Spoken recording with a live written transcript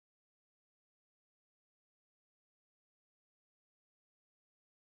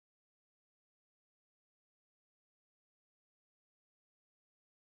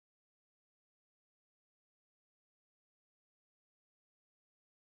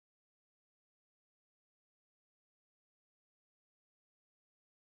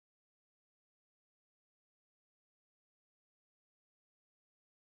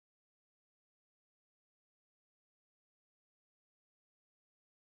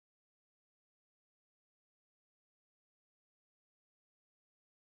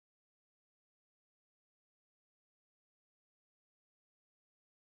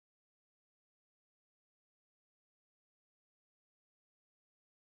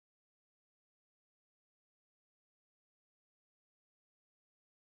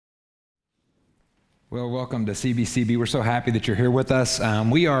Well, welcome to CBCB. We're so happy that you're here with us.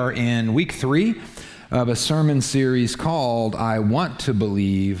 We are in week 3 of a sermon series called I Want to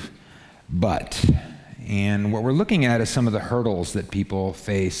Believe, But. And what we're looking at is some of the hurdles that people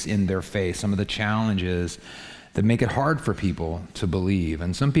face in their faith, some of the challenges that make it hard for people to believe.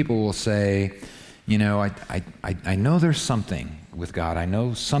 And some people will say, you know, I know there's something with God. I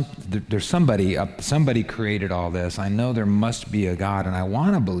know there's somebody created all this. I know there must be a God, and I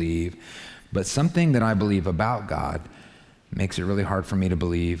want to believe. But something that I believe about God makes it really hard for me to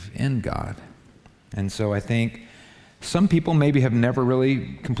believe in God. And so I think some people maybe have never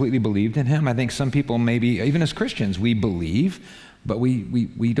really completely believed in him. I think some people maybe, even as Christians, we believe, but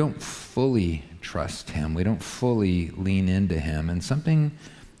we don't fully trust him. We don't fully lean into him. And something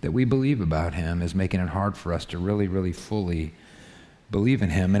that we believe about him is making it hard for us to really, really fully believe in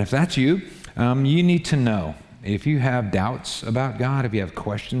him. And if that's you, you need to know. If you have doubts about God, if you have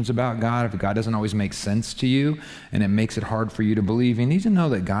questions about God, if God doesn't always make sense to you and it makes it hard for you to believe, you need to know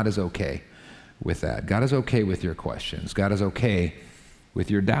that God is okay with that. God is okay with your questions. God is okay with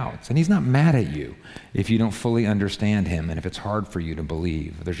your doubts. And he's not mad at you if you don't fully understand him and if it's hard for you to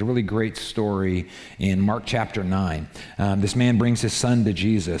believe. There's a really great story in Mark chapter 9. This man brings his son to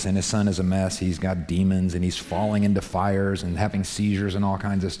Jesus, and his son is a mess. He's got demons, and he's falling into fires and having seizures and all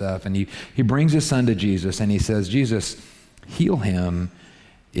kinds of stuff. And he brings his son to Jesus, and he says, Jesus, heal him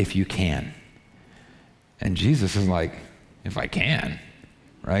if you can. And Jesus is like, if I can,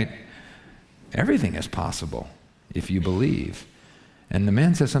 right? Everything is possible if you believe. And the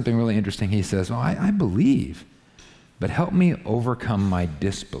man says something really interesting. He says, well, I believe, but help me overcome my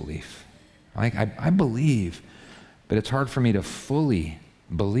disbelief. I believe, but it's hard for me to fully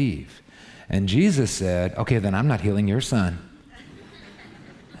believe. And Jesus said, okay, then I'm not healing your son.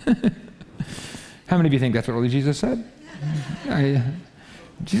 How many of you think that's what really Jesus said?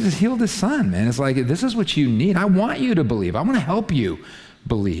 Jesus healed his son, man. It's like, this is what you need. I want you to believe. I want to help you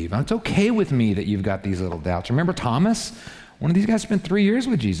believe. It's okay with me that you've got these little doubts. Remember Thomas? One of these guys spent 3 years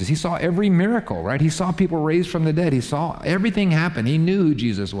with Jesus. He saw every miracle, right? He saw people raised from the dead. He saw everything happen. He knew who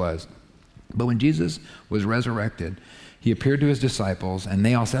Jesus was. But when Jesus was resurrected, he appeared to his disciples, and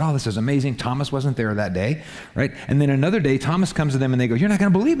they all said, oh, this is amazing. Thomas wasn't there that day, right? And then another day, Thomas comes to them, and they go, you're not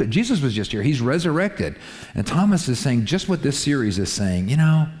going to believe it. Jesus was just here. He's resurrected. And Thomas is saying just what this series is saying. You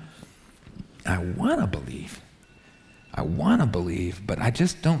know, I want to believe. I want to believe, but I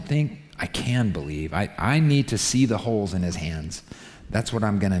just don't think I can believe. I need to see the holes in his hands. That's what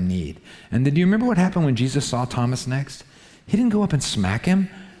I'm going to need. And then do you remember what happened when Jesus saw Thomas next? He didn't go up and smack him.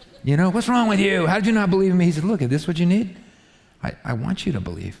 You know, what's wrong with you? How did you not believe in me? He said, look, is this what you need? I want you to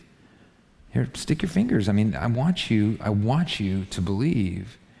believe. Here, stick your fingers. I mean, I want you to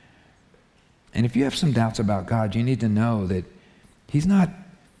believe. And if you have some doubts about God, you need to know that he's not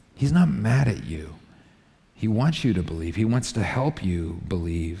mad at you. He wants you to believe. He wants to help you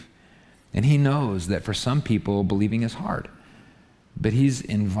believe. And he knows that for some people, believing is hard. But he's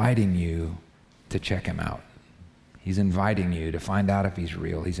inviting you to check him out. He's inviting you to find out if he's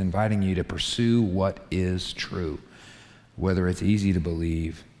real. He's inviting you to pursue what is true, whether it's easy to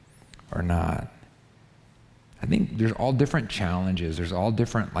believe or not. I think there's all different challenges. There's all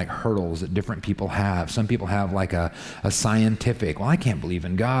different hurdles that different people have. Some people have a scientific, well, I can't believe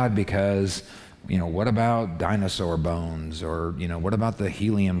in God because, you know, what about dinosaur bones? Or, you know, what about the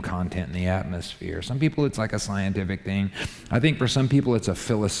helium content in the atmosphere? Some people, it's like a scientific thing. I think for some people, it's a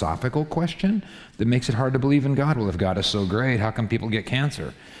philosophical question that makes it hard to believe in God. Well, if God is so great, how come people get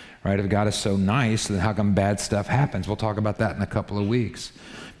cancer? Right? If God is so nice, then how come bad stuff happens? We'll talk about that in a couple of weeks.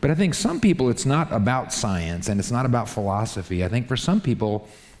 But I think some people, it's not about science and it's not about philosophy. I think for some people,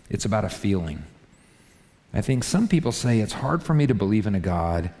 it's about a feeling. I think some people say it's hard for me to believe in a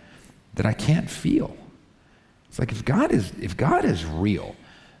God that I can't feel. It's like if God is real,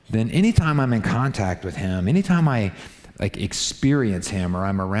 then anytime I'm in contact with him, anytime I experience him or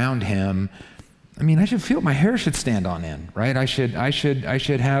I'm around him, I mean, I should feel, my hair should stand on end, right? I should have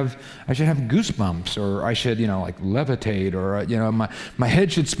goosebumps, or I should, levitate, or my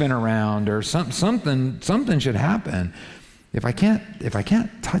head should spin around, or something should happen. If I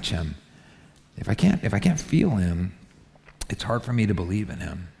can't touch him, if I can't feel him, it's hard for me to believe in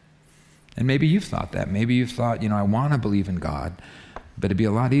him. And maybe you've thought that. Maybe you've thought, I want to believe in God, but it'd be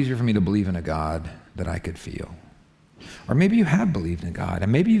a lot easier for me to believe in a God that I could feel. Or maybe you have believed in God,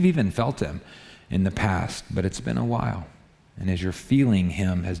 and maybe you've even felt him in the past, but it's been a while. And as your feeling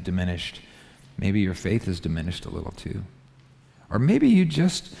him has diminished, maybe your faith has diminished a little too. Or maybe you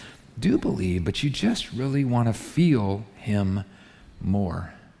just do believe, but you just really want to feel him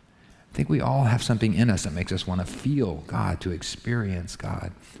more. I think we all have something in us that makes us want to feel God, to experience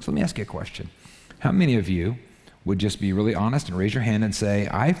God. So let me ask you a question. how many of you would just be really honest and raise your hand and say,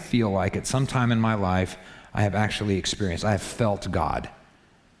 I feel like at some time in my life, I have actually experienced, I have felt God?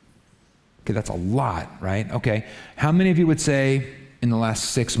 Okay, that's a lot, right? Okay, how many of you would say in the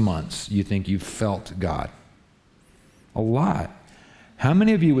last 6 months you think you've felt God? A lot. How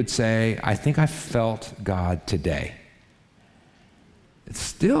many of you would say, I think I felt God today?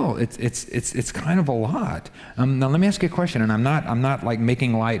 It's kind of a lot. Now let me ask you a question, and I'm not like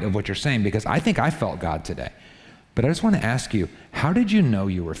making light of what you're saying, because I think I felt God today. But I just want to ask you, how did you know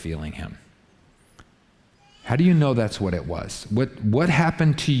you were feeling him? How do you know that's what it was? What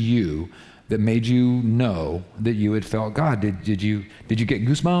happened to you that made you know that you had felt God? Did you get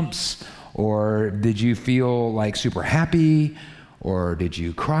goosebumps? Or did you feel like super happy? Or did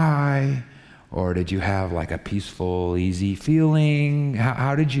you cry? Or did you have like a peaceful, easy feeling?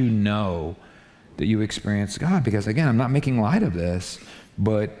 How did you know that you experienced God? Because again, I'm not making light of this,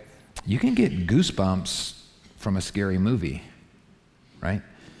 but you can get goosebumps from a scary movie, right?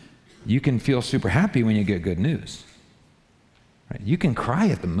 You can feel super happy when you get good news, right? You can cry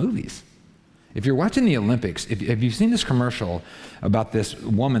at the movies. If you're watching the Olympics, if you've seen this commercial about this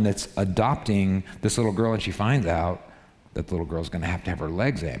woman that's adopting this little girl, and she finds out that the little girl's going to have her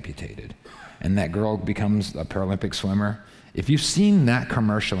legs amputated, and that girl becomes a Paralympic swimmer. If you've seen that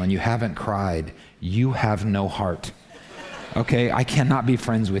commercial and you haven't cried, you have no heart. Okay, I cannot be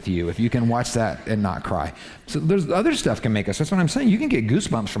friends with you if you can watch that and not cry. So there's other stuff can make us, that's what I'm saying. You can get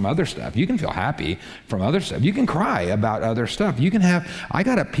goosebumps from other stuff. You can feel happy from other stuff. You can cry about other stuff. You can have, I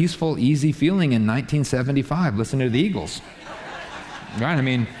got a peaceful, easy feeling in 1975 listening to the Eagles. Right, I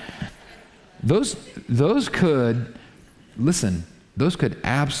mean, those could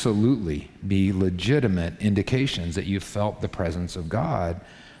absolutely be legitimate indications that you felt the presence of God,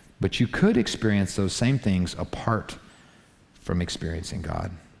 but you could experience those same things apart from experiencing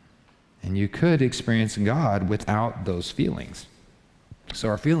God. And you could experience God without those feelings. So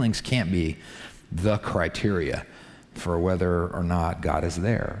our feelings can't be the criteria for whether or not God is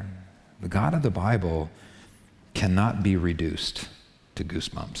there. The God of the Bible cannot be reduced to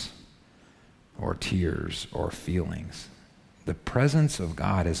goosebumps or tears or feelings. The presence of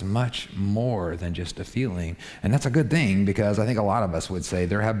God is much more than just a feeling. And that's a good thing, because I think a lot of us would say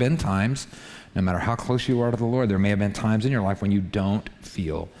there have been times, no matter how close you are to the Lord, there may have been times in your life when you don't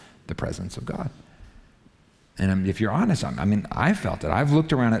feel the presence of God. And if you're honest, I mean, I felt it. I've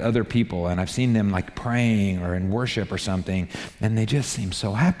looked around at other people and I've seen them like praying or in worship or something, and they just seem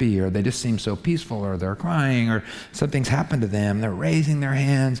so happy, or they just seem so peaceful, or they're crying, or something's happened to them. They're raising their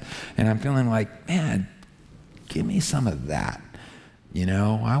hands, and I'm feeling like, man, give me some of that. You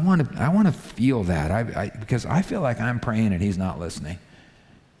know, I want to feel that. Because I feel like I'm praying and he's not listening.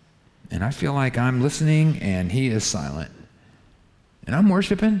 And I feel like I'm listening and he is silent. And I'm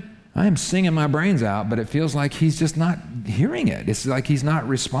worshiping. I am singing my brains out, but it feels like he's just not hearing it. It's like he's not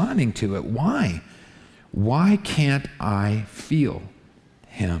responding to it. Why? Why can't I feel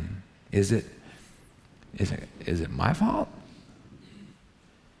him? Is it my fault?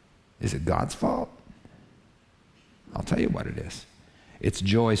 Is it God's fault? I'll tell you what it is. It's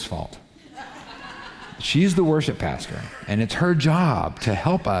Joy's fault. She's the worship pastor, and it's her job to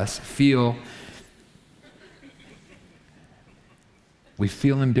help us feel. We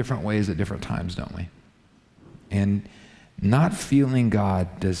feel in different ways at different times, don't we? And not feeling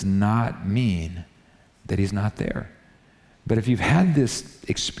God does not mean that he's not there. But if you've had this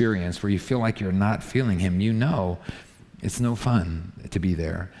experience where you feel like you're not feeling him, you know it's no fun to be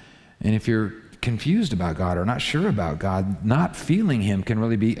there. And if you're confused about God or not sure about God, not feeling him can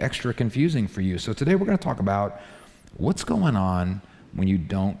really be extra confusing for you. So today we're going to talk about what's going on when you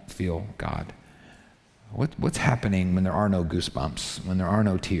don't feel God. What's happening when there are no goosebumps, when there are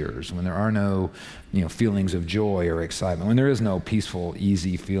no tears, when there are no feelings of joy or excitement, when there is no peaceful,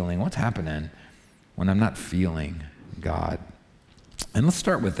 easy feeling. What's happening when I'm not feeling God? And let's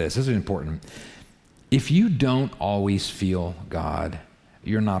start with this. This is important. If you don't always feel God,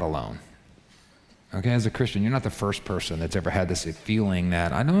 you're not alone. Okay, as a Christian, you're not the first person that's ever had this feeling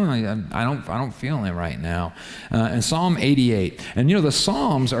that I don't feel him right now. In Psalm 88, and the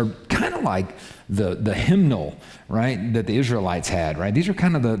Psalms are kind of like the hymnal, right, that the Israelites had, right? These are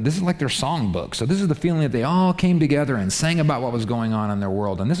this is like their songbook. So this is the feeling that they all came together and sang about what was going on in their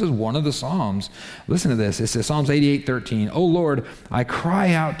world. And this is one of the Psalms. Listen to this. It says Psalms 88:13. "O Lord, I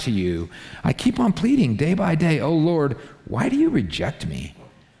cry out to you. I keep on pleading day by day. O Lord, why do you reject me?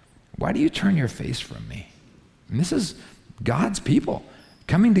 Why do you turn your face from me?" And this is God's people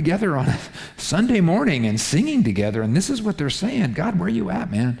coming together on a Sunday morning and singing together. And this is what they're saying. God, where are you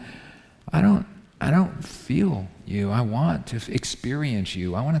at, man? I I don't feel you. I want to experience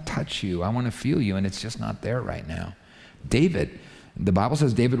you. I want to touch you. I want to feel you, and it's just not there right now. David, the Bible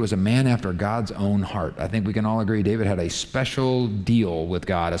says David was a man after God's own heart. I think we can all agree David had a special deal with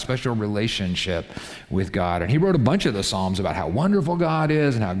God, a special relationship with God. And he wrote a bunch of the Psalms about how wonderful God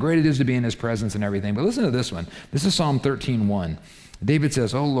is and how great it is to be in his presence and everything. But listen to this one. This is Psalm 13:1. David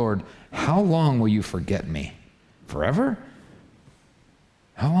says, "Oh Lord, how long will you forget me? Forever?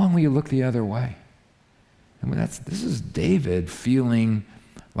 How long will you look the other way?" I mean, this is David feeling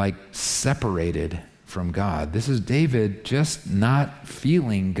like separated from God. This is David just not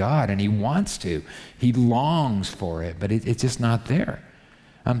feeling God, and he wants to. He longs for it, but it's just not there.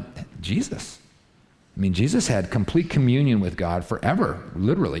 Jesus. I mean, Jesus had complete communion with God forever,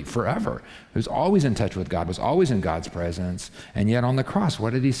 literally forever. He was always in touch with God, was always in God's presence, and yet on the cross,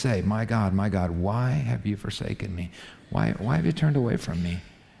 what did he say? My God, why have you forsaken me? Why have you turned away from me?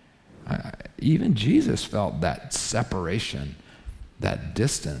 Even Jesus felt that separation, that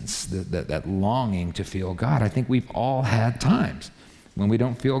distance, that longing to feel God. I think we've all had times when we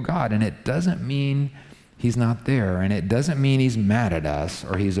don't feel God, and it doesn't mean he's not there, and it doesn't mean he's mad at us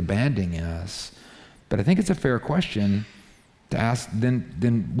or he's abandoning us. But I think it's a fair question to ask,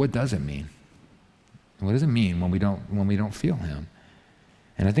 then what does it mean? What does it mean when we don't feel him?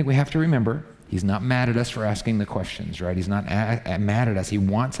 And I think we have to remember, he's not mad at us for asking the questions, right? He's not mad at us. He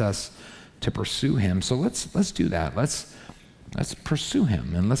wants us to pursue him. So let's do that. Let's pursue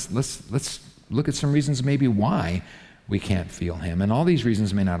him, and let's look at some reasons maybe why we can't feel him. And all these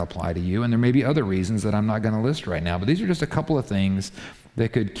reasons may not apply to you, and there may be other reasons that I'm not going to list right now, but these are just a couple of things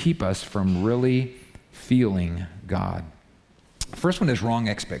that could keep us from really feeling God. First one is wrong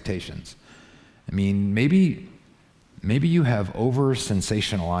expectations. I mean, maybe you have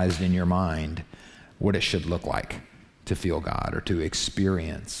over-sensationalized in your mind what it should look like to feel God or to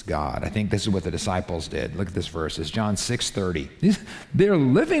experience God. I think this is what the disciples did. Look at this verse. It's John 6:30. They're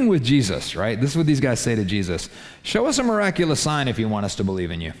living with Jesus, right? This is what these guys say to Jesus. Show us a miraculous sign if you want us to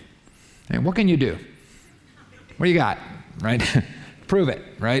believe in you. And what can you do? What do you got, right? Prove it,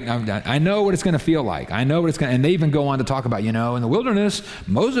 right? I know what it's going to feel like. I know what it's going to, and they even go on to talk about, in the wilderness,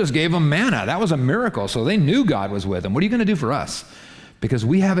 Moses gave them manna. That was a miracle. So they knew God was with them. What are you going to do for us? Because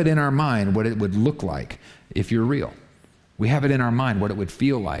we have it in our mind what it would look like if you're real. We have it in our mind what it would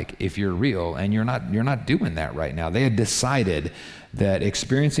feel like if you're real, and you're not doing that right now. They had decided that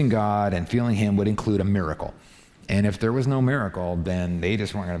experiencing God and feeling him would include a miracle. And if there was no miracle, then they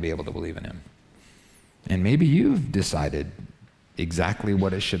just weren't going to be able to believe in him. And maybe you've decided exactly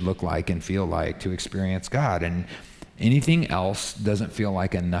what it should look like and feel like to experience God, and anything else doesn't feel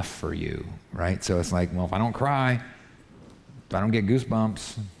like enough for you, right? So it's like, well, if I don't cry, if I don't get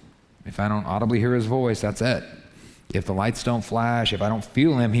goosebumps, if I don't audibly hear his voice, that's it. If the lights don't flash, if I don't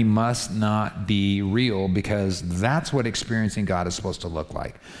feel him, he must not be real, because that's what experiencing God is supposed to look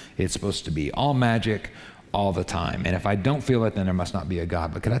like. It's supposed to be all magic all the time. And if I don't feel it, then there must not be a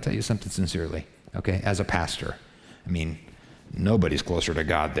God. But can I tell you something sincerely? Okay, as a pastor, I mean, nobody's closer to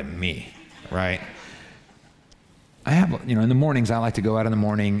God than me, right? I have, in the mornings, I like to go out in the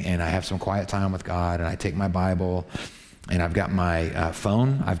morning and I have some quiet time with God, and I take my Bible and I've got my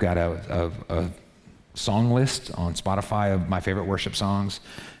phone. I've got a song list on Spotify of my favorite worship songs,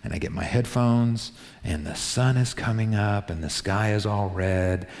 and I get my headphones, and the sun is coming up and the sky is all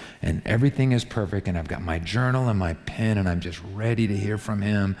red and everything is perfect, and I've got my journal and my pen, and I'm just ready to hear from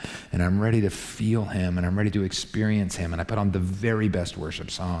him, and I'm ready to feel him, and I'm ready to experience him, and I put on the very best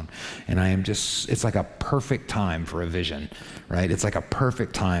worship song, and it's like a perfect time for a vision, right? It's like a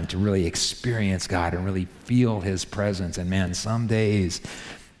perfect time to really experience God and really feel his presence. And man, some days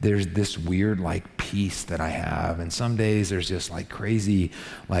there's this weird peace that I have, and some days there's just crazy,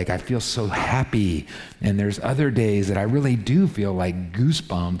 I feel so happy, and there's other days that I really do feel like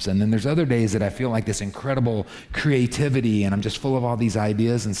goosebumps, and then there's other days that I feel like this incredible creativity, and I'm just full of all these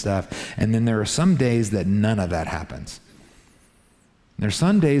ideas and stuff, and then there are some days that none of that happens. There's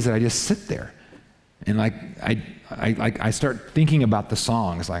some days that I just sit there, and I start thinking about the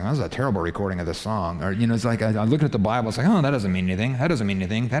song. It's like, that was a terrible recording of the song. Or, it's like I look at the Bible, it's like, oh, that doesn't mean anything. That doesn't mean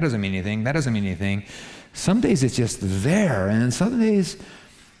anything. That doesn't mean anything. That doesn't mean anything. Some days it's just there, and then some days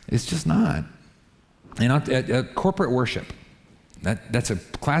it's just not. And at corporate worship, that's a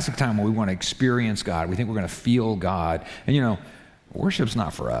classic time when we want to experience God. We think we're going to feel God. And, worship's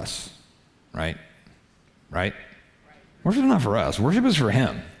not for us, right? Right? Worship's not for us. Worship is for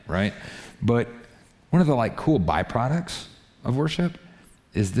him, right? But one of the cool byproducts of worship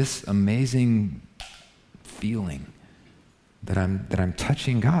is this amazing feeling that I'm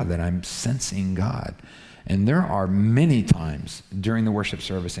touching God, that I'm sensing God. And there are many times during the worship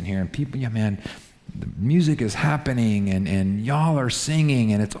service in here, and people, the music is happening and y'all are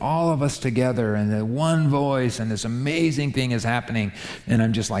singing and it's all of us together and the one voice and this amazing thing is happening and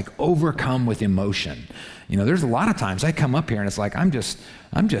I'm just like overcome with emotion. There's a lot of times I come up here and it's like I'm just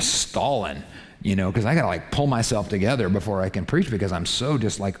stalling, because I got to like pull myself together before I can preach because I'm so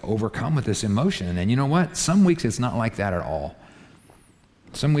just like overcome with this emotion. And you know what? Some weeks it's not like that at all.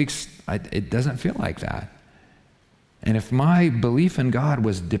 Some weeks it doesn't feel like that. And if my belief in God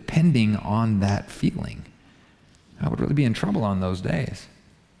was depending on that feeling, I would really be in trouble on those days.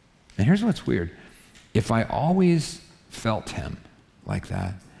 And here's what's weird. If I always felt him like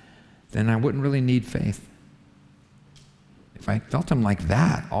that, then I wouldn't really need faith. If I felt him like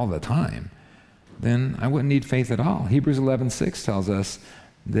that all the time, then I wouldn't need faith at all. Hebrews 11:6 tells us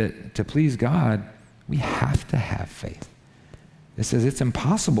that to please God, we have to have faith. It says it's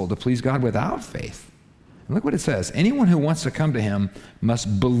impossible to please God without faith. Look what it says. Anyone who wants to come to him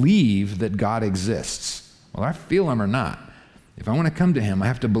must believe that God exists. Well, I feel him or not. If I want to come to him, I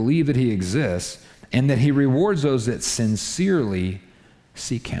have to believe that he exists and that he rewards those that sincerely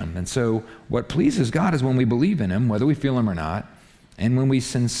seek him. And so what pleases God is when we believe in him, whether we feel him or not, and when we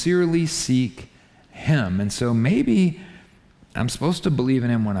sincerely seek him. And so maybe I'm supposed to believe in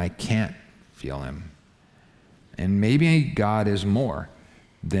him when I can't feel him. And maybe God is more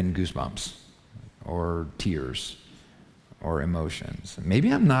than goosebumps or tears or emotions. Maybe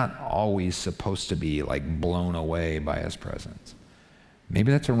I'm not always supposed to be like blown away by his presence.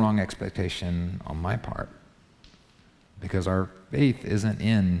 Maybe that's a wrong expectation on my part because our faith isn't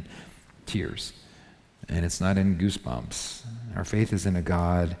in tears and it's not in goosebumps. Our faith is in a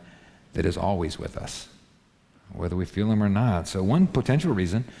God that is always with us, whether we feel him or not. So one potential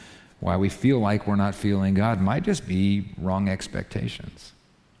reason why we feel like we're not feeling God might just be wrong expectations.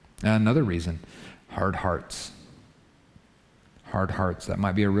 And another reason, hard hearts. Hard hearts. That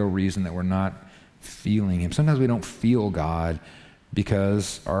might be a real reason that we're not feeling him. Sometimes we don't feel God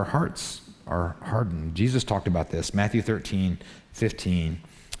because our hearts are hardened. Jesus talked about this, Matthew 13:15.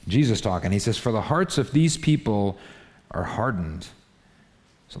 Jesus talking, he says, for the hearts of these people are hardened,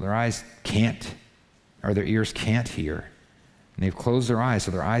 so their eyes can't, or their ears can't hear. And they've closed their eyes,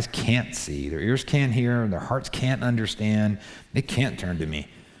 so their eyes can't see. Their ears can't hear, their hearts can't understand. They can't turn to me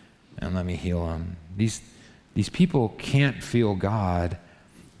and let me heal them. These people can't feel God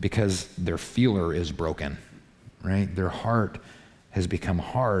because their feeler is broken, right? Their heart has become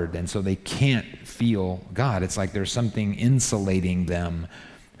hard, and so they can't feel God. It's like there's something insulating them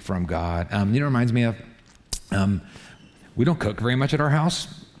from God. It reminds me of, we don't cook very much at our house,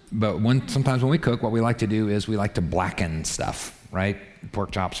 but sometimes when we cook, what we like to do is we like to blacken stuff, right?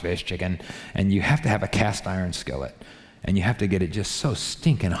 Pork chops, fish, chicken, and you have to have a cast iron skillet, and you have to get it just so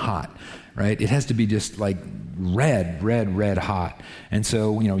stinking hot, right? It has to be just like red hot. And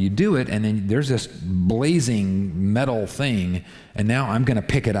so, you do it, and then there's this blazing metal thing, and now I'm going to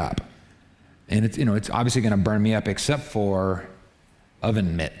pick it up. And it's obviously going to burn me up except for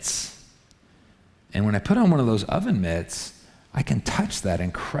oven mitts. And when I put on one of those oven mitts, I can touch that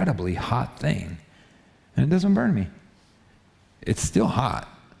incredibly hot thing, and it doesn't burn me. It's still hot.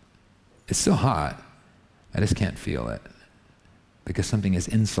 It's still hot. I just can't feel it because something is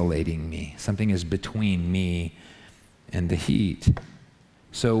insulating me. Something is between me and the heat.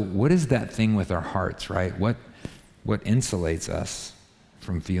 So what is that thing with our hearts, right? What insulates us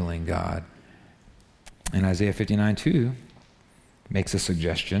from feeling God? And Isaiah 59:2 makes a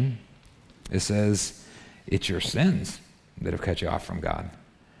suggestion. It says, it's your sins that have cut you off from God.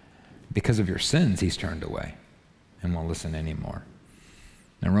 Because of your sins, he's turned away and won't listen anymore.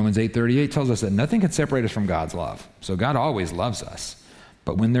 Now, Romans 8:38 tells us that nothing can separate us from God's love. So God always loves us.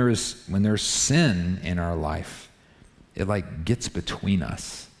 But when there's sin in our life, it like gets between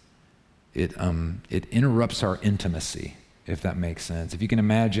us. It interrupts our intimacy, if that makes sense. If you can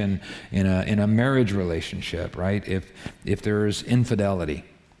imagine in a marriage relationship, right? If there's infidelity,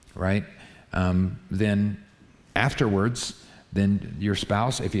 right? Then afterwards, then your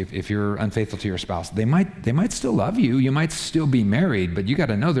spouse, if you're unfaithful to your spouse, they might still love you. You might still be married, but you got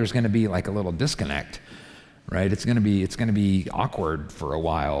to know there's going to be like a little disconnect, right? It's going to be awkward for a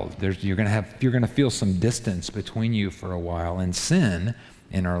while. You're going to feel some distance between you for a while, and sin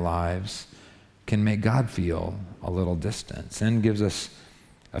in our lives can make God feel a little distant. Sin gives us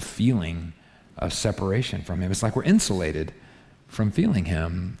a feeling of separation from him. It's like we're insulated from feeling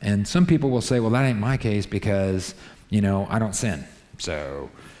him. And some people will say, well, that ain't my case because I don't sin. So,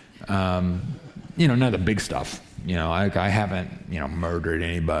 none of the big stuff. I haven't, murdered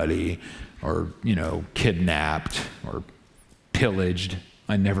anybody or, kidnapped or pillaged.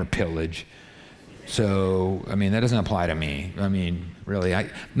 I never pillage. So, I mean, that doesn't apply to me. I mean, really,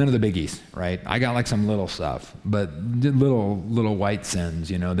 none of the biggies, right? I got like some little stuff, but little white sins,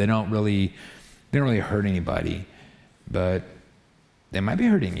 they don't really hurt anybody, but they might be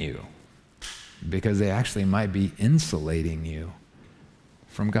hurting you because they actually might be insulating you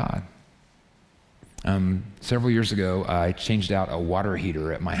from God. Several years ago, I changed out a water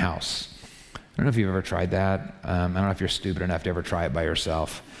heater at my house. I don't know if you've ever tried that. I don't know if you're stupid enough to ever try it by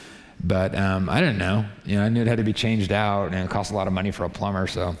yourself. But I didn't know. I knew it had to be changed out, and it cost a lot of money for a plumber.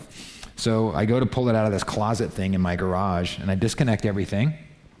 So I go to pull it out of this closet thing in my garage, and I disconnect everything.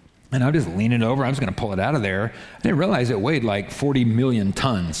 And I'm just leaning over. I'm just going to pull it out of there. I didn't realize it weighed like 40 million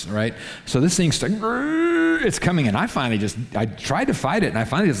tons, right? So this thing's it's coming in. I tried to fight it, and I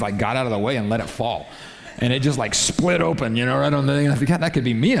finally just like got out of the way and let it fall. And it just like split open, right on the thing. I think, God, that could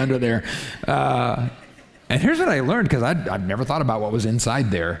be me under there. And here's what I learned, because I've never thought about what was inside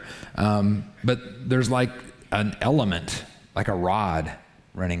there. But there's like an element, like a rod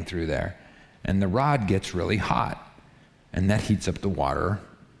running through there. And the rod gets really hot, and that heats up the water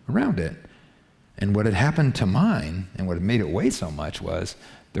around it. And what had happened to mine, and what had made it weigh so much, was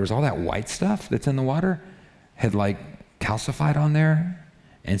there was all that white stuff that's in the water had like calcified on there.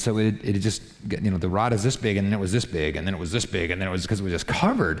 And so it just, the rod is this big, and then it was this big, and then it was this big, and then it was, because it was just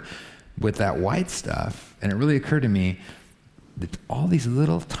covered with that white stuff. And it really occurred to me that all these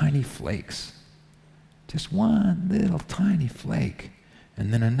little tiny flakes, just one little tiny flake,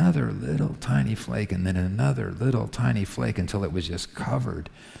 and then another little tiny flake, and then another little tiny flake, until it was just covered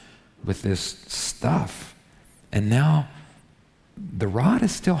with this stuff. And now the rod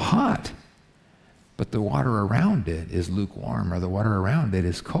is still hot, but the water around it is lukewarm, or the water around it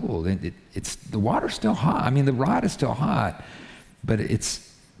is cold. It's the water's still hot. I mean, the rod is still hot, but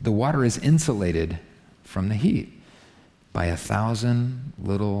the water is insulated from the heat by 1,000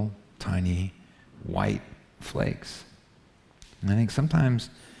 little tiny white flakes. And I think sometimes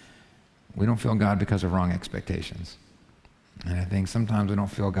we don't feel God because of wrong expectations. And I think sometimes we don't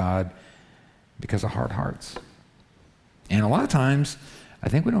feel God because of hard hearts. And a lot of times, I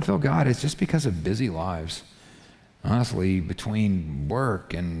think we don't feel God is just because of busy lives. Honestly, between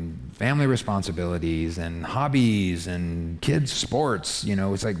work and family responsibilities and hobbies and kids' sports,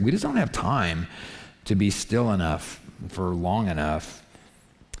 it's like we just don't have time to be still enough for long enough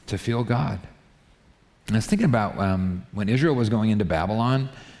to feel God. And I was thinking about when Israel was going into Babylon,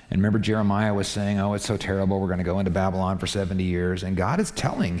 and remember Jeremiah was saying, oh, it's so terrible, we're going to go into Babylon for 70 years. And God is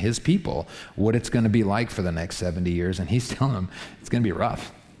telling his people what it's going to be like for the next 70 years. And he's telling them it's going to be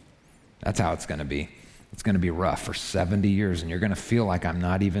rough. That's how it's going to be. It's going to be rough for 70 years, and you're going to feel like I'm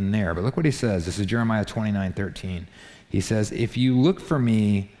not even there. But look what he says. This is Jeremiah 29:13. He says, if you look for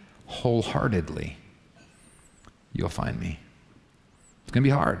me wholeheartedly, you'll find me. It's going to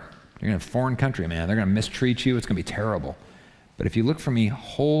be hard. You're in a foreign country, man. They're going to mistreat you. It's going to be terrible. But if you look for me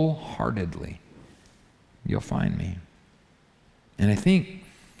wholeheartedly, you'll find me. And I think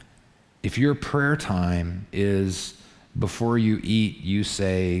if your prayer time is before you eat, you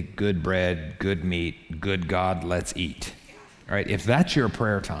say, good bread, good meat, good God, let's eat. All right? If that's your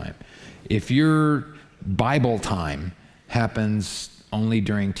prayer time, if your Bible time happens only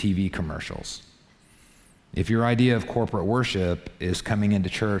during TV commercials, if your idea of corporate worship is coming into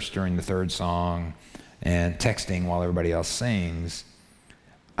church during the third song and texting while everybody else sings,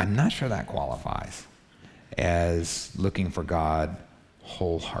 I'm not sure that qualifies as looking for God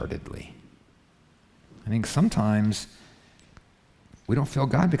wholeheartedly. I think sometimes we don't feel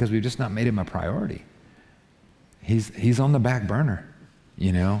God because we've just not made him a priority. He's on the back burner,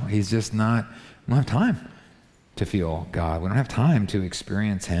 He's just not, we don't have time to feel God. We don't have time to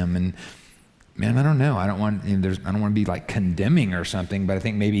experience him. And man, I don't know. I don't want to be like condemning or something, but I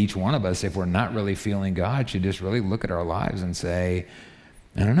think maybe each one of us, if we're not really feeling God, should just really look at our lives and say,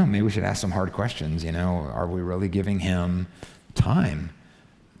 I don't know, maybe we should ask some hard questions. Are we really giving him time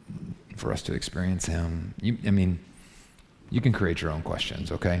for us to experience him? You can create your own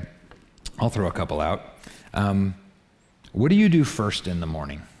questions, okay? I'll throw a couple out. What do you do first in the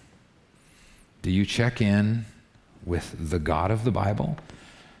morning? Do you check in with the God of the Bible?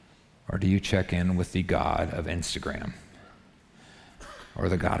 Or do you check in with the God of Instagram? Or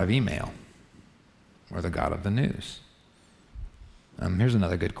the God of email? Or the God of the news? Here's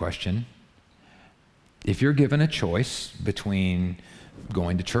another good question. If you're given a choice between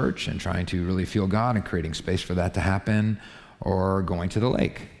going to church and trying to really feel God and creating space for that to happen, or going to the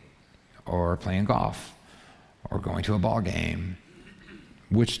lake, or playing golf, or going to a ball game,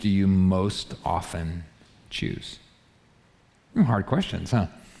 which do you most often choose? Hard questions, huh?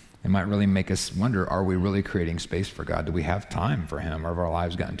 It might really make us wonder, are we really creating space for God? Do we have time for him, or have our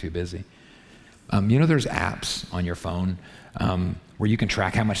lives gotten too busy? There's apps on your phone where you can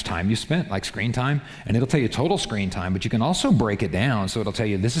track how much time you spent, like screen time, and it'll tell you total screen time, but you can also break it down. So it'll tell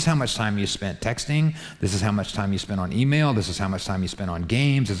you, this is how much time you spent texting, this is how much time you spent on email, this is how much time you spent on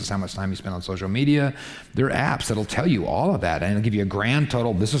games, this is how much time you spent on social media. There are apps that'll tell you all of that, and it'll give you a grand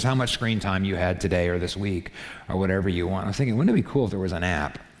total. This is how much screen time you had today or this week or whatever you want. I was thinking, wouldn't it be cool if there was an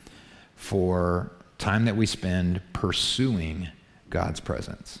app for time that we spend pursuing God's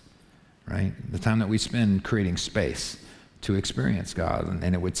presence, right? The time that we spend creating space to experience God.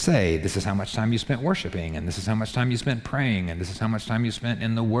 And it would say, this is how much time you spent worshiping, and this is how much time you spent praying, and this is how much time you spent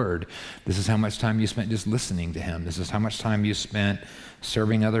in the Word. This is how much time you spent just listening to Him. This is how much time you spent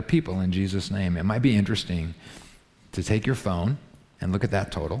serving other people in Jesus' name. It might be interesting to take your phone and look at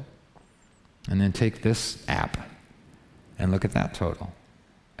that total, and then take this app and look at that total.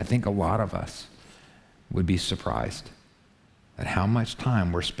 I think a lot of us would be surprised at how much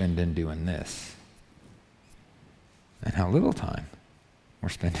time we're spending doing this and how little time we're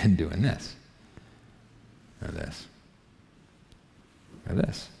spending doing this or this or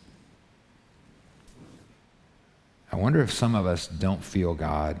this. I wonder if some of us don't feel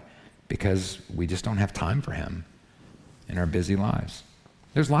God because we just don't have time for Him in our busy lives.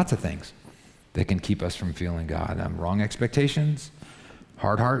 There's lots of things that can keep us from feeling God. Wrong expectations,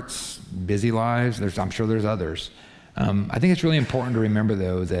 hard hearts, busy lives. I'm sure there's others. I think it's really important to remember,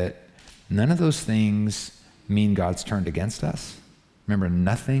 though, that none of those things mean God's turned against us. Remember,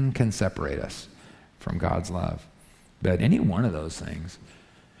 nothing can separate us from God's love. But any one of those things,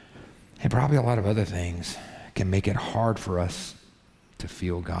 and probably a lot of other things, can make it hard for us to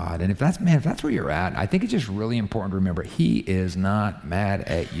feel God. And if that's where you're at, I think it's just really important to remember He is not mad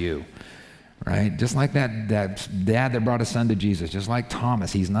at you, right? Just like that dad that brought his son to Jesus, just like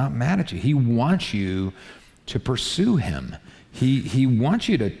Thomas, He's not mad at you. He wants you to pursue Him. He wants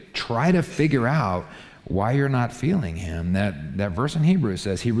you to try to figure out why you're not feeling Him. That verse in Hebrews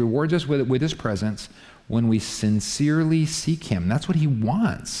says He rewards us with His presence when we sincerely seek Him. That's what He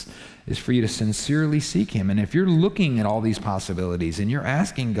wants, is for you to sincerely seek Him. And if you're looking at all these possibilities and you're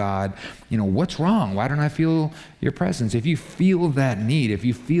asking God, what's wrong? Why don't I feel your presence? If you feel that need, if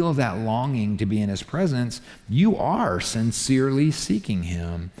you feel that longing to be in His presence, you are sincerely seeking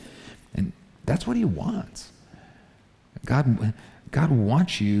Him. And that's what He wants. God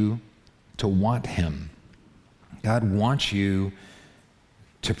wants you to want Him. God wants you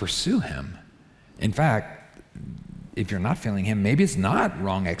to pursue Him. In fact, if you're not feeling Him, maybe it's not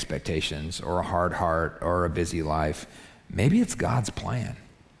wrong expectations or a hard heart or a busy life. Maybe it's God's plan.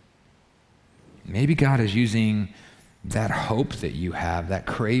 Maybe God is using that hope that you have, that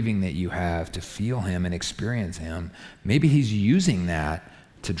craving that you have to feel Him and experience Him. Maybe He's using that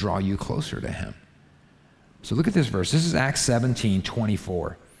to draw you closer to Him. So look at this verse. This is Acts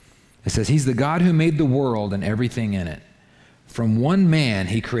 17:24. It says, He's the God who made the world and everything in it. From one man,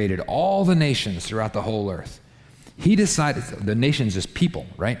 He created all the nations throughout the whole earth. He decided, the nations is people,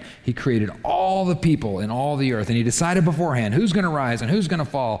 right? He created all the people in all the earth, and He decided beforehand who's going to rise and who's going to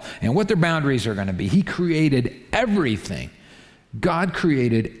fall and what their boundaries are going to be. He created everything. God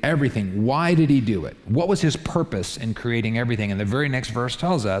created everything. Why did He do it? What was His purpose in creating everything? And the very next verse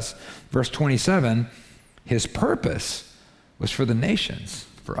tells us, verse 27, His purpose was for the nations,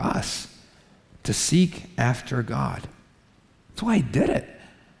 for us, to seek after God. That's why He did it.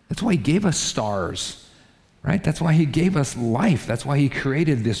 That's why He gave us stars, right? That's why He gave us life. That's why He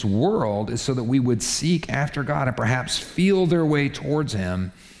created this world, is so that we would seek after God and perhaps feel their way towards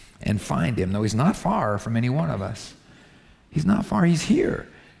Him and find Him, though He's not far from any one of us. He's not far. He's here.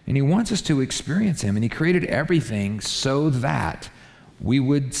 And He wants us to experience Him. And He created everything so that we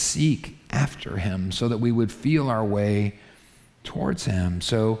would seek after Him, so that we would feel our way towards Him.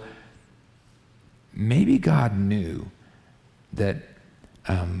 So maybe God knew that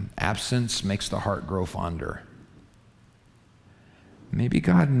absence makes the heart grow fonder. Maybe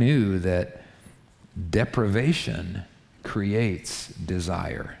God knew that deprivation creates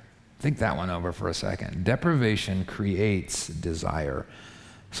desire. Think that one over for a second. Deprivation creates desire.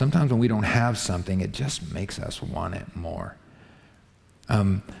 Sometimes when we don't have something, it just makes us want it more.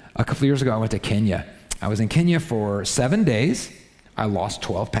 A couple of years ago, I went to Kenya. I was in Kenya for 7 days. I lost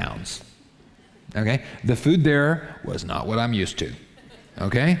 12 pounds. Okay? The food there was not what I'm used to.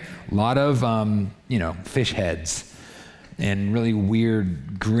 Okay? A lot of, fish heads and really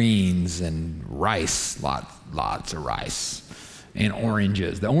weird greens and rice, lots of rice, and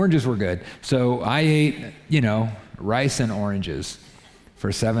oranges. The oranges were good. So I ate, rice and oranges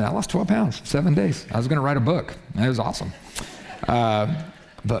for I lost 12 pounds, 7 days. I was going to write a book. It was awesome.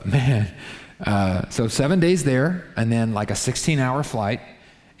 But man, so 7 days there, and then like a 16-hour flight.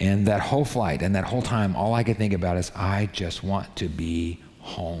 And that whole flight and that whole time, all I could think about is, I just want to be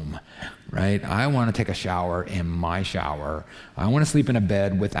home, right? I want to take a shower in my shower. I want to sleep in a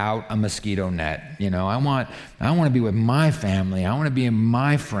bed without a mosquito net. I want to be with my family. I want to be with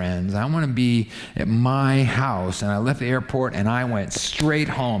my friends. I want to be at my house. And I left the airport and I went straight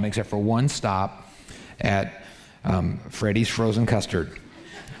home, except for one stop at Freddy's Frozen Custard,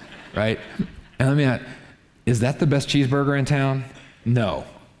 right? And let me ask, is that the best cheeseburger in town? No.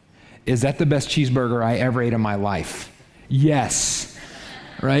 Is that the best cheeseburger I ever ate in my life? Yes.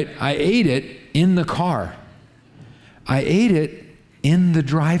 Right? I ate it in the car. I ate it in the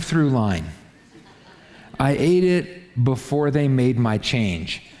drive-through line. I ate it before they made my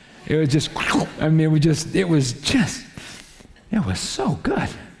change. It was just, it was so good.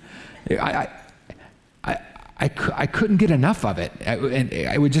 I couldn't get enough of it.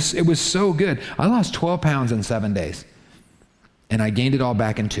 It was so good. I lost 12 pounds in 7 days, and I gained it all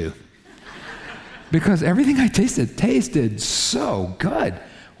back in 2. Because everything I tasted so good.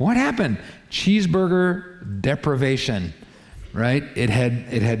 What happened? Cheeseburger deprivation, right? It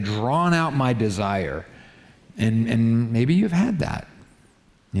had drawn out my desire. And maybe you've had that.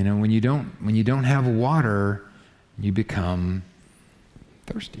 When you don't have water, you become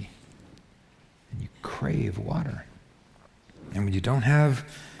thirsty. And you crave water. And when you don't have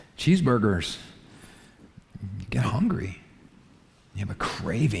cheeseburgers, you get hungry. You have a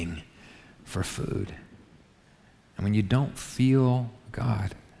craving for food. And when you don't feel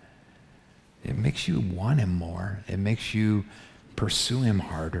God, it makes you want him more. It makes you pursue him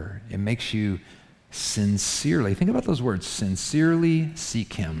harder. It makes you sincerely, think about those words, sincerely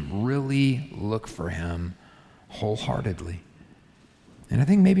seek him, really look for him wholeheartedly. And I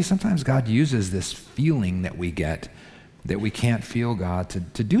think maybe sometimes God uses this feeling that we get, that we can't feel God,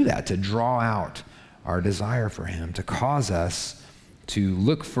 to do that, to draw out our desire for him, to cause us to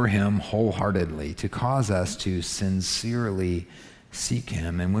look for him wholeheartedly, to cause us to sincerely seek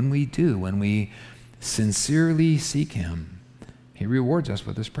him. And when we sincerely seek him, he rewards us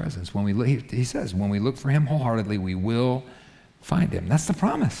with his presence. He says, when we look for him wholeheartedly, we will find him. That's the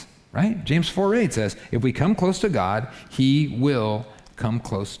promise, right? James 4:8 says, if we come close to God, he will come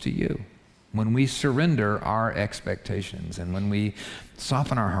close to you. When we surrender our expectations and when we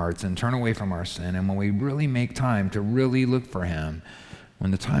soften our hearts and turn away from our sin, and when we really make time to really look for him,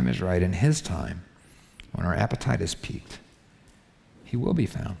 when the time is right, in his time, when our appetite is piqued, he will be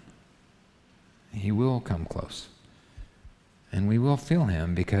found. He will come close. And we will feel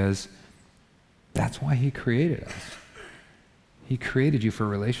him, because that's why he created us. He created you for a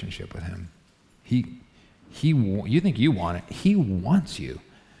relationship with him. You think you want it. He wants you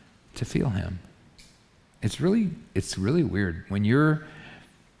to feel him. It's really weird. When you're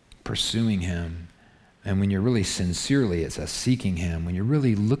pursuing him, and when you're really sincerely, it's a seeking him, when you're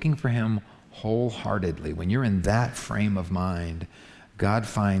really looking for him wholeheartedly, when you're in that frame of mind, God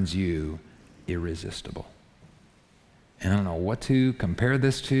finds you irresistible. And I don't know what to compare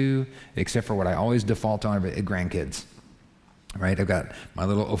this to, except for what I always default on, grandkids, right? I've got, my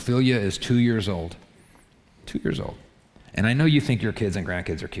little Ophelia is 2 years old. 2 years old. And I know you think your kids and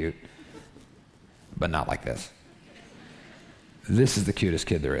grandkids are cute, but not like this. This is the cutest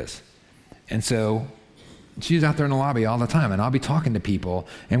kid there is. And so she's out there in the lobby all the time, and I'll be talking to people,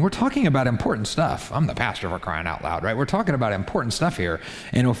 and we're talking about important stuff. I'm the pastor, for crying out loud, right? We're talking about important stuff here.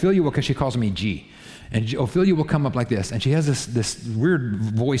 And Ophelia will, because she calls me G. And Ophelia will come up like this, and she has this weird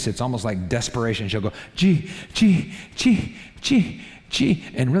voice. It's almost like desperation. She'll go, G, G, G, G, G.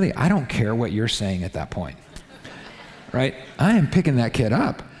 And really, I don't care what you're saying at that point, right? I am picking that kid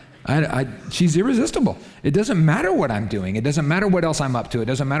up. She's irresistible. It doesn't matter what I'm doing. It doesn't matter what else I'm up to. It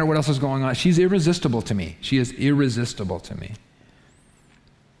doesn't matter what else is going on. She's irresistible to me. She is irresistible to me.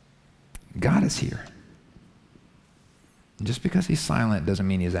 God is here. Just because he's silent doesn't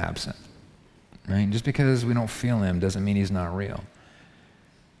mean he's absent, right? Just because we don't feel him doesn't mean he's not real.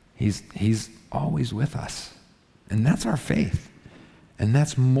 He's always with us. And that's our faith. And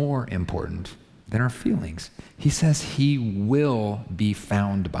that's more important than our feelings. He says he will be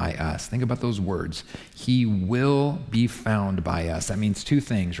found by us. Think about those words. He will be found by us. That means two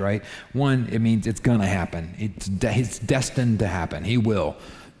things, right? One, it means it's gonna happen. It's destined to happen. He will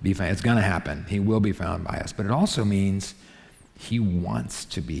be found. It's gonna happen. He will be found by us. But it also means he wants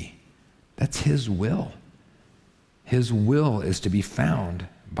to be. That's his will. His will is to be found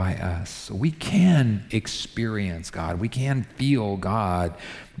by us. So we can experience God. We can feel God.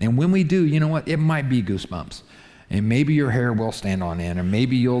 And when we do, you know what? It might be goosebumps. And maybe your hair will stand on end, or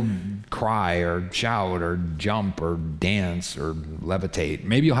maybe you'll cry or shout or jump or dance or levitate.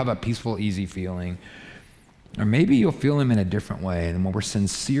 Maybe you'll have a peaceful, easy feeling. Or maybe you'll feel him in a different way. And when we're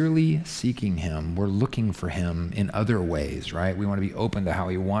sincerely seeking him, we're looking for him in other ways, right? We want to be open to how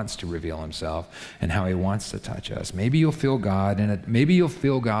he wants to reveal himself and how he wants to touch us. Maybe you'll feel God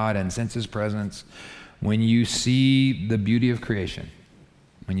and sense his presence when you see the beauty of creation,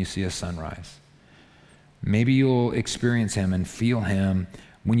 when you see a sunrise. Maybe you'll experience him and feel him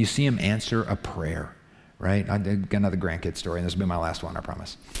when you see him answer a prayer. Right? I got another grandkid story, and this will be my last one, I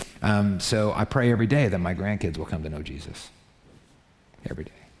promise. So I pray every day that my grandkids will come to know Jesus. Every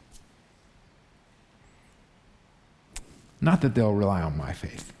day. Not that they'll rely on my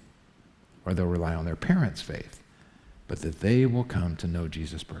faith, or they'll rely on their parents' faith, but that they will come to know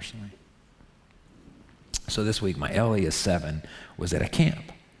Jesus personally. So this week, my Ellie is 7, was at a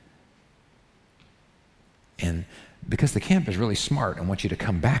camp. And because the camp is really smart and wants you to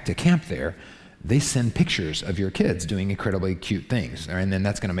come back to camp there, they send pictures of your kids doing incredibly cute things, and then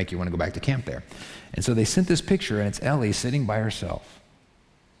that's going to make you want to go back to camp there. And so they sent this picture, and it's Ellie sitting by herself,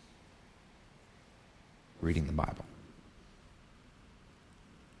 reading the Bible.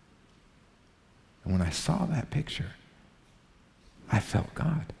 And when I saw that picture, I felt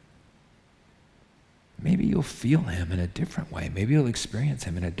God. Maybe you'll feel him in a different way. Maybe you'll experience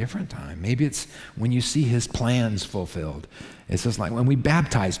him in a different time. Maybe it's when you see his plans fulfilled. It's just like when we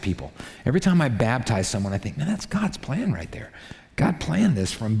baptize people. Every time I baptize someone, I think, man, that's God's plan right there. God planned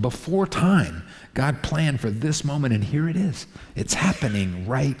this from before time. God planned for this moment, and here it is. It's happening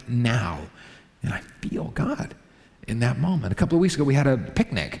right now. And I feel God in that moment. A couple of weeks ago, we had a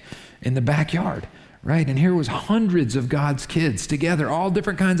picnic in the backyard. Right? And here was hundreds of God's kids together, all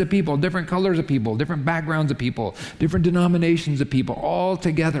different kinds of people, different colors of people, different backgrounds of people, different denominations of people, all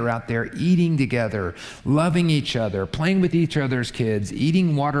together out there, eating together, loving each other, playing with each other's kids,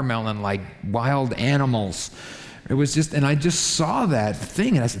 eating watermelon like wild animals. It was just, and I just saw that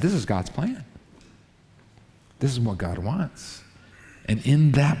thing, and I said, this is God's plan. This is what God wants. And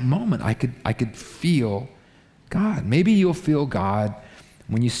in that moment, I could feel God. Maybe you'll feel God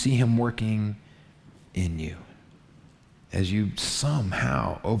when you see him working in you as you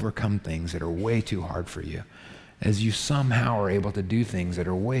somehow overcome things that are way too hard for you, as you somehow are able to do things that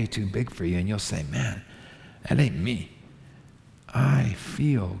are way too big for you, and you'll say, man, that ain't me. I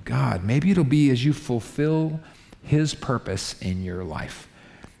feel God. Maybe it'll be as you fulfill his purpose in your life.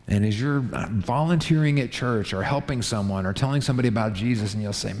 And as you're volunteering at church or helping someone or telling somebody about Jesus, and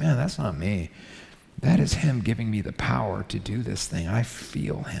you'll say, man, that's not me. That is him giving me the power to do this thing. I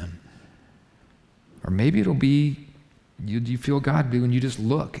feel him. Or maybe it'll be, you feel God when you just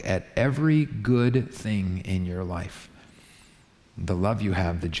look at every good thing in your life. The love you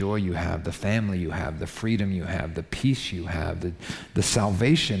have, the joy you have, the family you have, the freedom you have, the peace you have, the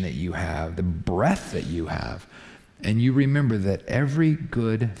salvation that you have, the breath that you have. And you remember that every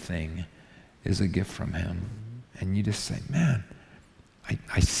good thing is a gift from him. And you just say, man,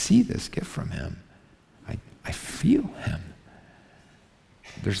 I see this gift from him. I feel him.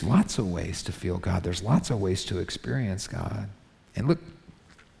 There's lots of ways to feel God. There's lots of ways to experience God. And look,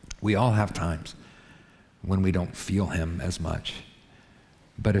 we all have times when we don't feel him as much.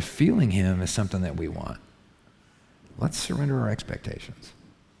 But if feeling him is something that we want, let's surrender our expectations.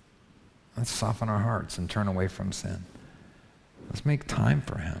 Let's soften our hearts and turn away from sin. Let's make time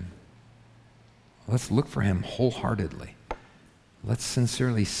for him. Let's look for him wholeheartedly. Let's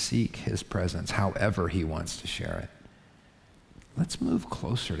sincerely seek his presence, however he wants to share it. Let's move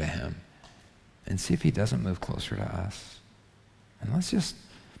closer to him and see if he doesn't move closer to us. And let's just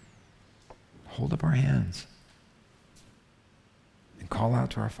hold up our hands and call out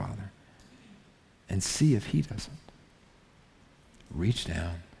to our Father and see if he doesn't. Reach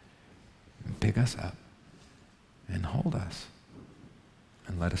down and pick us up and hold us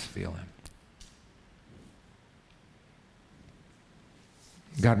and let us feel him.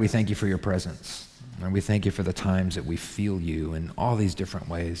 God, we thank you for your presence. And we thank you for the times that we feel you in all these different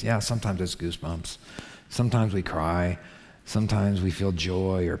ways. Yeah, sometimes it's goosebumps. Sometimes we cry. Sometimes we feel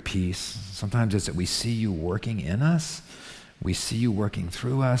joy or peace. Sometimes it's that we see you working in us. We see you working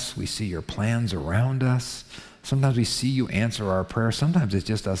through us. We see your plans around us. Sometimes we see you answer our prayer. Sometimes it's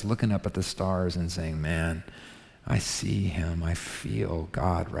just us looking up at the stars and saying, man, I see him. I feel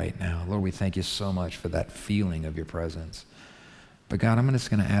God right now. Lord, we thank you so much for that feeling of your presence. But God, I'm just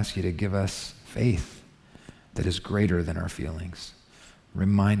going to ask you to give us faith that is greater than our feelings.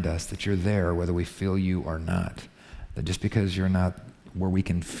 Remind us that you're there whether we feel you or not. That just because you're not where we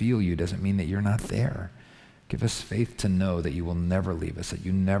can feel you doesn't mean that you're not there. Give us faith to know that you will never leave us, that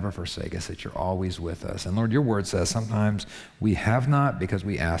you never forsake us, that you're always with us. And Lord, your word says sometimes we have not because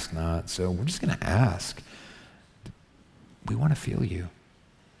we ask not. So we're just going to ask. We want to feel you.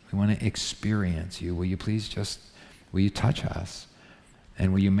 We want to experience you. Will you please will you touch us?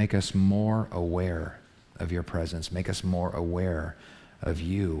 And will you make us more aware of your presence? Make us more aware of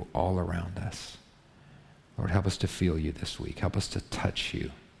you all around us. Lord, help us to feel you this week. Help us to touch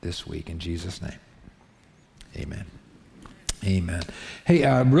you this week. In Jesus' name, amen. Amen.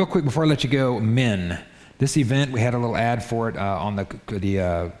 Hey, real quick before I let you go, men. This event, we had a little ad for it on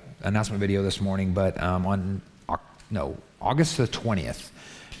the announcement video this morning, but August the 20th,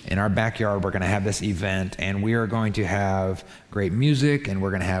 in our backyard, we're going to have this event, and we are going to have great music, and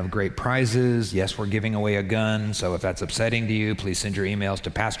we're going to have great prizes. Yes, we're giving away a gun, so if that's upsetting to you, please send your emails to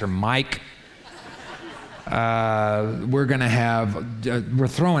Pastor Mike. We're going to we're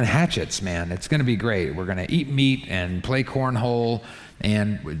throwing hatchets, man. It's going to be great. We're going to eat meat and play cornhole,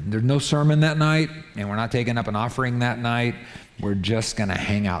 and there's no sermon that night, and we're not taking up an offering that night. We're just going to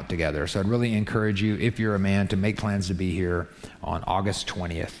hang out together. So I'd really encourage you, if you're a man, to make plans to be here on August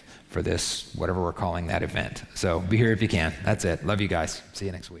 20th for this, whatever we're calling that event. So be here if you can. That's it. Love you guys. See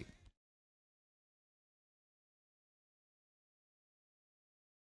you next week.